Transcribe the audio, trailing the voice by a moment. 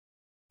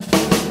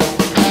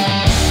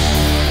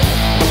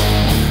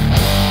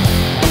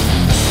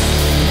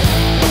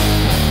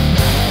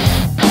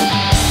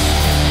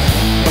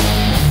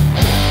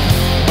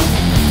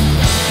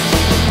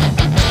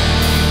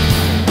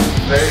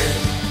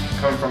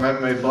from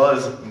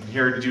mmabuzz. I'm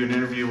here to do an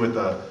interview with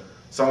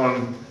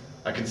someone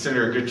I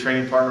consider a good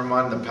training partner of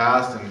mine in the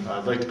past, and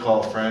I'd like to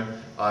call a friend.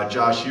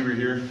 Josh Huber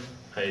here.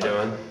 How you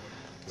doing?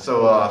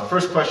 So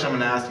first question I'm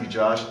going to ask you,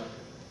 Josh,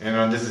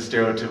 and this is a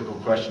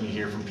stereotypical question you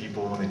hear from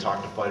people when they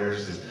talk to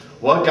fighters, is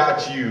what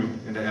got you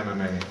into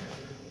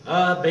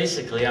MMA?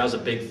 Basically, I was a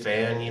big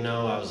fan,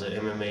 I was an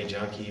MMA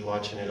junkie,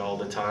 watching it all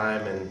the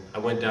time, and I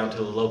went down to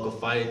the local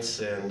fights,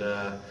 and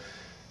I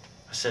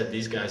said,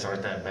 these guys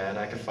aren't that bad,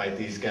 I could fight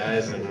these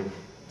guys, and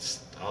it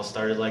all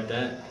started like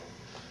that.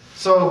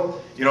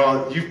 So,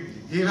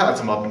 you've had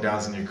some up and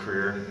downs in your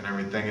career and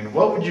everything, and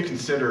what would you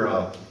consider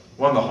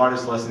one of the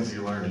hardest lessons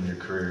you learned in your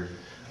career?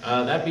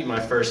 That'd be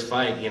my first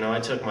fight. I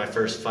took my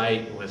first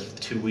fight with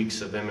 2 weeks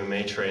of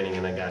MMA training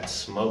and I got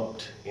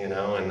smoked, and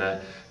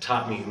that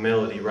taught me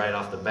humility right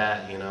off the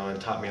bat,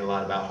 and taught me a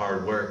lot about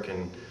hard work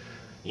and,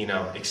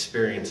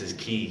 experience is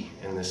key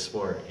in this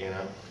sport,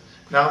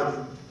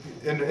 Now,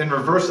 in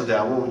reverse of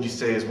that, what would you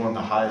say is one of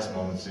the highest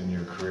moments in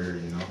your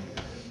career,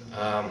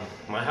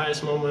 My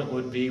highest moment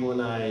would be when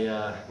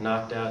I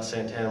knocked out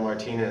Santana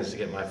Martinez to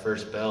get my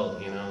first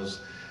belt, it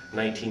was a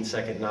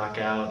 19-second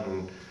knockout,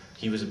 and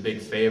he was a big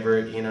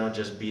favorite,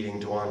 just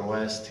beating Dwan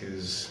West,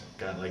 who's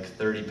got like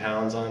 30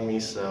 pounds on me,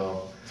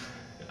 so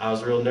I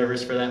was real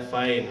nervous for that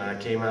fight, and I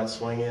came out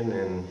swinging,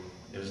 and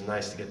it was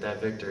nice to get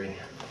that victory.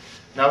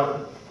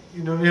 Now,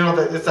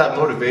 it's that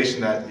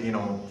motivation that,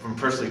 from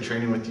personally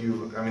training with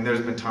you. I mean,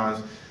 there's been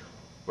times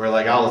where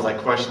I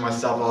was questioning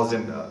myself, I was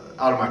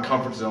out of my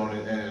comfort zone,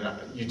 and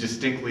you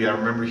distinctly, I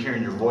remember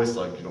hearing your voice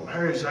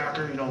hey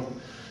Zachary,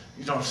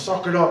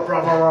 suck it up, rah,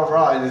 rah, rah,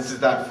 rah, and this is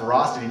that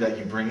ferocity that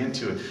you bring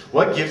into it.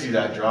 What gives you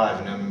that drive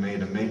in MMA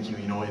to make you,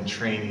 in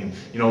training,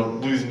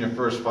 losing your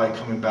first fight,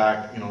 coming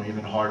back,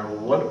 even harder?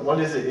 What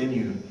is it in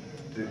you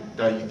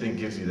that you think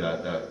gives you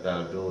that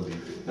ability,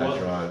 that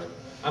drive?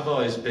 I've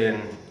always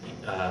been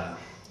a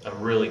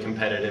really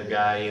competitive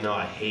guy,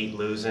 I hate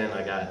losing.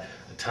 I got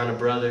a ton of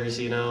brothers,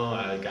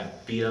 I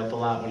got beat up a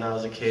lot when I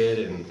was a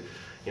kid, and,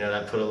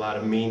 that put a lot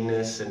of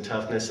meanness and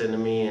toughness into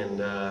me,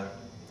 and,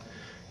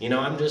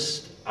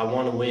 I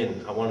want to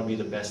win. I want to be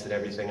the best at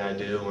everything I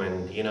do,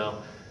 and,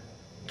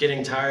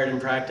 getting tired in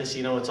practice,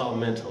 it's all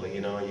mental,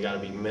 you got to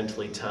be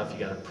mentally tough, you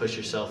got to push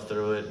yourself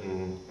through it,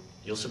 and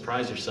you'll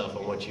surprise yourself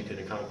on what you can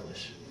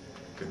accomplish.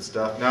 Good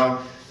stuff.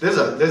 Now, there's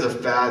a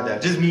fad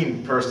that, just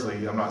me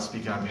personally, I'm not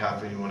speaking on behalf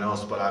of anyone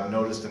else, but I've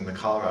noticed in the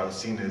Colorado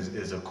scene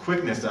is a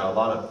quickness that a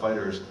lot of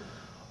fighters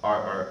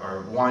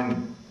are wanting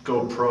to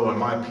go pro, in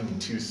my opinion,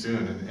 too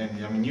soon.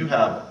 And I mean, you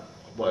have,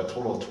 what, a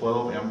total of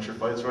 12 amateur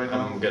fights right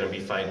now? I'm going to be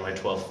fighting my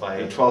 12th fight.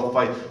 Your 12th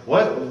fight.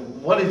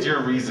 What is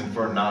your reason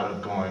for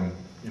not going,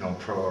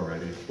 pro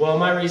already? Well,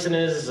 my reason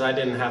is I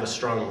didn't have a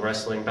strong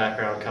wrestling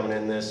background coming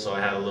in this, so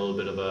I had a little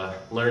bit of a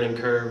learning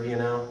curve,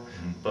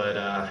 But,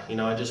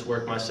 I just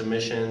work my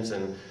submissions,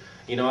 and,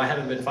 I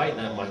haven't been fighting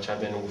that much.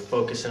 I've been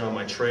focusing on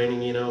my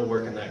training,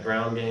 working that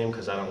ground game,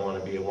 because I don't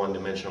want to be a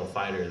one-dimensional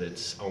fighter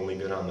that's only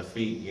good on the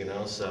feet,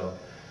 So,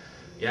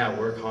 yeah,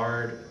 work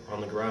hard on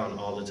the ground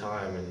all the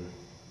time, and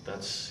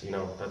that's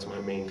my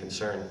main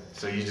concern.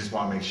 So you just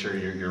want to make sure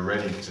you're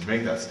ready to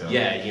make that step.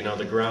 Yeah,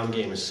 the ground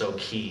game is so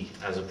key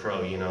as a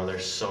pro.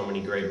 There's so many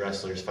great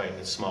wrestlers fighting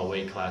in small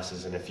weight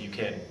classes, and if you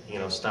can't,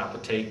 stop a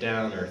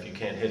takedown, or if you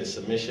can't hit a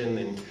submission,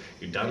 then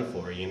you're done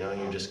for.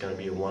 You're just going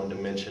to be a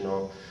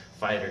one-dimensional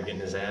fighter getting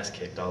his ass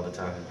kicked all the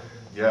time.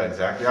 Yeah,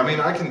 exactly. I mean,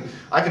 I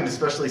can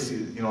especially see,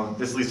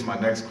 this leads to my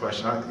next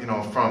question.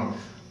 From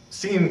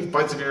seeing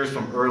fights of yours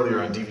from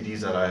earlier on DVDs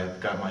that I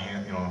got my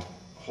hand,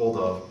 hold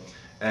of,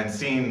 and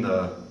seeing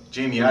the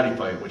Jamie Addy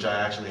fight, which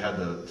I actually had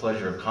the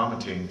pleasure of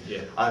commentating,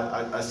 yeah.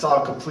 I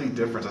saw a complete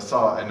difference. I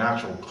saw an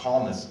actual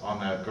calmness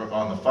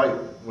on the fight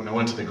when it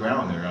went to the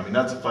ground there. I mean,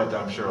 that's a fight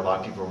that I'm sure a lot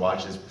of people who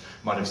watch this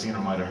might have seen or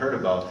might have heard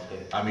about.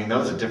 Yeah. I mean, that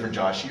was a different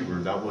Josh Huber.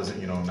 That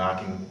wasn't,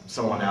 knocking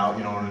someone out,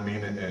 you know what I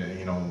mean,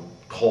 and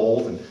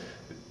cold. And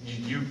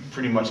you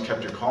pretty much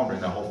kept your calm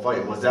during that whole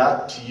fight. Was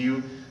that to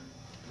you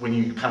when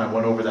you kind of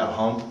went over that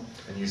hump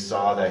and you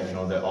saw that,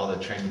 that all the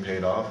training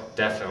paid off?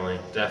 Definitely.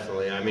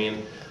 I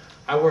mean,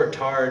 I worked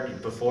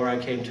hard before I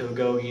came to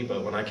Agoge,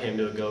 but when I came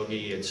to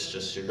Agoge, it's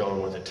just you're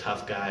going with a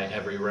tough guy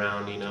every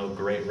round,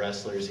 great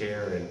wrestlers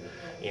here, and,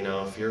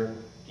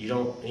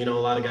 if a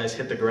lot of guys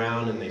hit the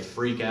ground and they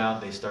freak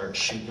out, they start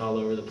shooting all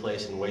over the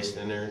place and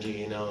wasting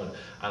energy,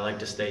 I like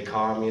to stay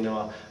calm,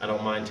 I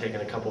don't mind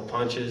taking a couple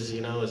punches,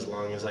 as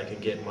long as I can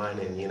get mine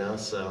in,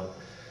 so.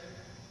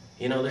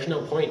 There's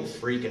no point in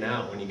freaking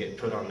out when you get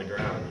put on the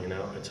ground,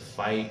 it's a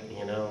fight,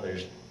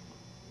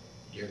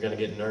 you're gonna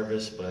get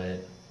nervous, but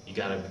you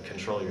gotta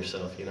control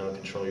yourself,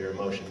 control your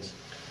emotions.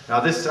 Now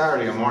this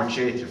Saturday on March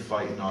 8th, you're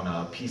fighting on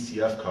a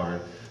PCF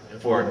card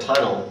for a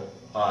title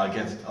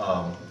against,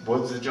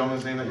 what's the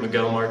gentleman's name?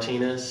 Miguel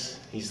Martinez.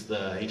 He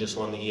just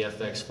won the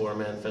EFX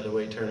 4-man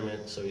featherweight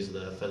tournament, so he's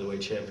the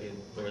featherweight champion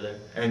over there.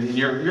 And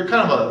you're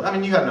kind of I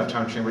mean, you had enough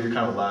time to train, but you're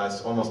kind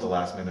of almost a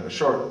last minute, a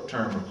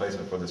short-term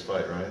replacement for this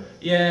fight, right?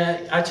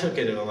 Yeah, I took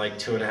it in like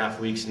 2.5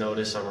 weeks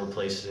notice. I'm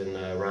replacing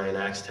Ryan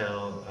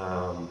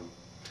Axtell.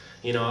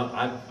 you know,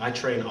 I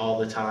train all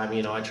the time.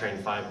 You know, I train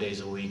 5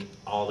 days a week,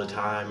 all the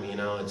time. You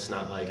know, it's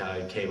not like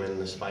I came in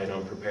this fight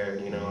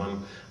unprepared. You know,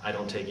 I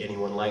don't take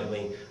anyone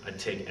lightly. I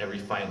take every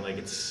fight like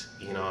it's,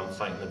 you know, I'm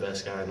fighting the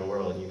best guy in the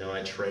world. You know,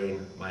 I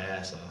train my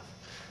ass off.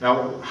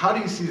 Now, how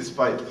do you see this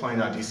fight playing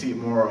out? Do you see it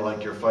more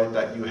like your fight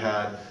that you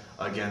had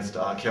against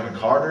Kevin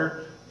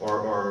Carter,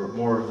 or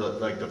more of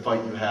the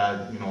fight you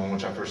had, you know, in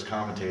which I first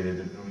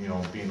commentated, you know,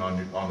 being on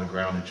the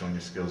ground and showing your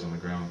skills on the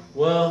ground?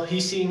 Well,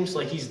 he seems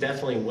like he's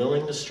definitely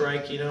willing to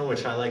strike, you know,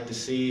 which I like to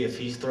see. If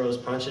he throws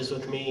punches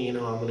with me, you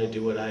know, I'm going to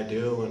do what I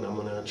do, and I'm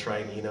going to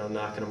try, you know,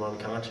 knocking him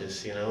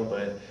unconscious, you know,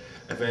 but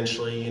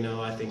eventually, you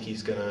know, I think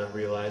he's going to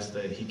realize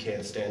that he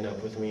can't stand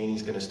up with me, and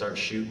he's going to start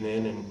shooting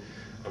in, and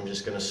I'm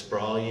just going to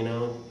sprawl, you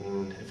know,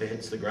 and if it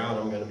hits the ground,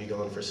 I'm going to be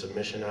going for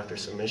submission after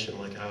submission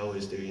like I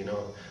always do, you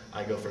know.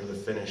 I go for the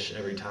finish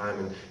every time,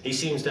 and he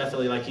seems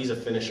definitely like he's a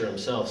finisher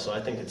himself, so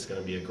I think it's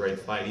going to be a great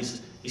fight.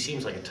 He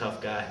seems like a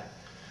tough guy.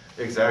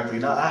 Exactly.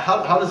 Now,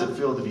 how does it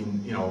feel to be,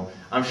 you know,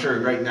 I'm sure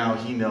right now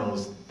he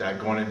knows that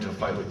going into a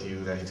fight with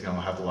you that he's going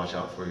to have to watch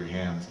out for your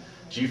hands.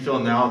 Do you feel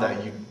now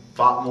that you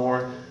fought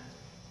more,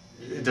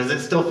 does it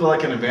still feel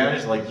like an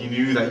advantage, like you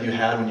knew that you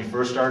had when you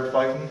first started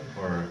fighting,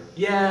 or?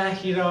 Yeah,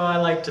 you know, I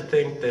like to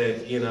think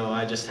that, you know,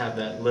 I just have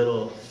that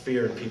little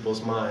fear in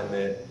people's mind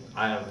that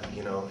I have,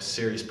 you know,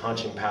 serious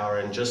punching power,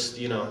 and just,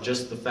 you know,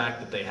 just the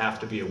fact that they have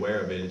to be aware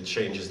of it, it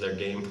changes their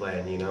game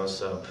plan, you know,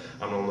 so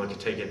I'm going to look to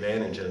take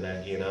advantage of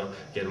that, you know,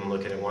 get him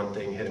looking at one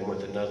thing, hit him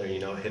with another, you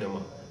know, hit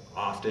him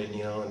often,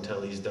 you know,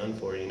 until he's done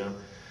for, you know.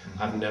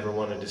 I've never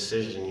won a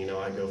decision, you know,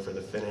 I go for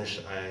the finish.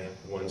 I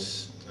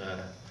once,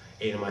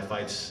 8 of my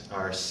fights,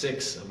 or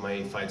 6 of my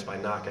 8 fights by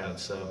knockout,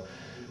 so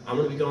I'm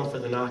going to be going for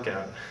the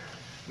knockout.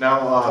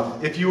 Now,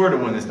 if you were to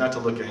win this, not to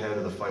look ahead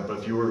of the fight, but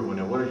if you were to win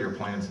it, what are your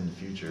plans in the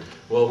future?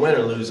 Well, win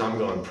or lose, I'm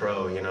going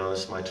pro. You know,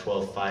 this is my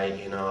 12th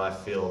fight. You know, I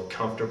feel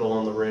comfortable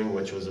in the ring,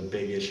 which was a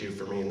big issue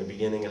for me in the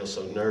beginning. I was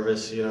so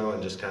nervous, you know,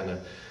 and just kind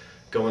of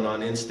going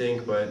on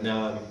instinct. But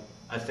now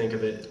I think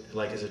of it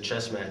like as a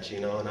chess match, you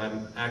know, and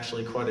I'm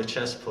actually quite a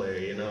chess player.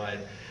 You know, I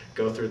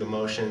go through the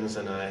motions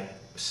and I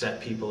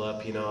set people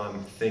up. You know, I'm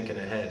thinking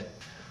ahead.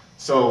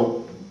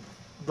 So,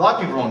 a lot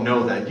of people don't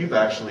know that you've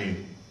actually,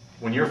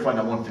 when you're fighting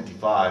at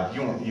 155,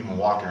 you won't even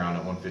walk around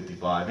at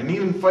 155. And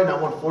even fighting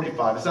at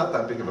 145, it's not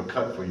that big of a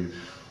cut for you.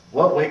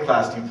 What weight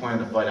class do you plan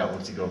to fight at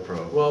once you go pro?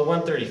 Well,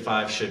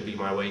 135 should be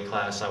my weight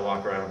class. I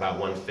walk around about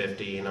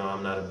 150, you know,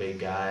 I'm not a big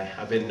guy.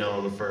 I've been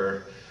known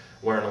for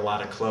wearing a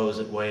lot of clothes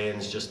at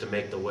weigh-ins just to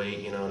make the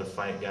weight, you know, to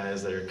fight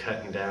guys that are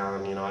cutting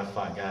down. You know, I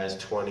fought guys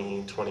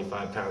 20,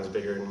 25 pounds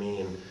bigger than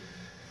me, and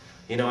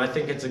you know, I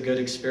think it's a good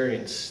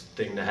experience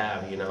thing to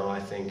have, you know. I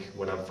think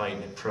when I'm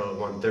fighting at pro at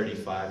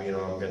 135, you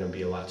know, I'm going to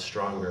be a lot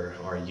stronger,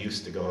 or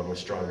used to going with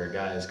stronger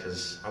guys,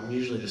 because I'm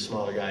usually the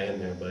smaller guy in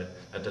there,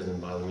 but that doesn't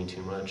bother me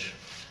too much.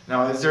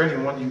 Now, is there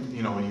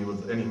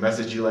anyone any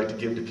message you'd like to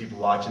give to people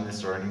watching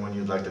this, or anyone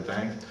you'd like to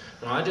thank?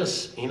 No, I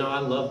just, you know, I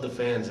love the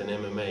fans in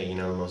MMA, you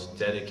know, the most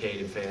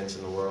dedicated fans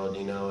in the world.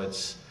 You know,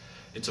 it's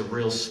a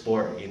real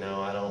sport, you know.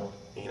 I don't,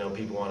 you know,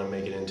 people want to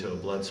make it into a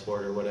blood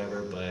sport or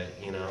whatever, but,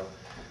 you know,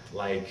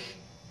 like,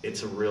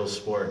 it's a real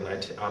sport, and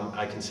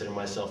I consider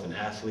myself an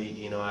athlete.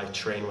 You know, I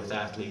train with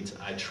athletes.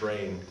 I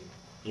train,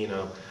 you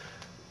know,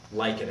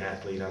 like an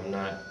athlete. I'm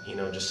not, you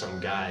know, just some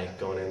guy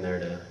going in there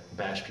to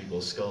bash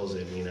people's skulls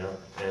in, you know.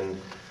 And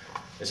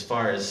as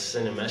far as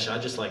Cinemesh, I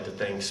just like to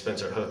thank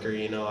Spencer Hooker.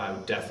 You know, I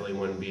definitely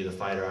wouldn't be the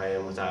fighter I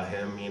am without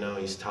him. You know,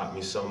 he's taught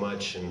me so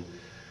much, and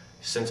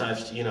since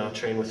I've, you know,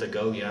 trained with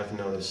Agogi, I've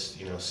noticed,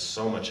 you know,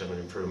 so much of an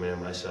improvement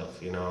in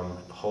myself. You know, I'm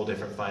a whole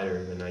different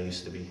fighter than I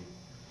used to be.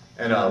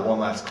 And one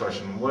last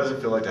question. What does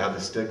it feel like to have the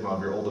stigma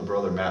of your older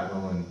brother, Matt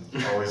Millen,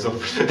 always over?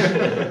 You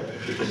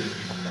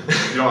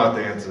don't have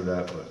to answer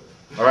that, but.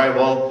 All right,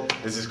 well,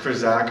 this is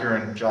Chris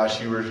Zacher and Josh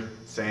Hubert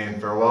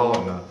saying farewell,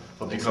 and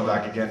hope you come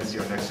back again to see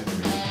our next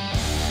interview.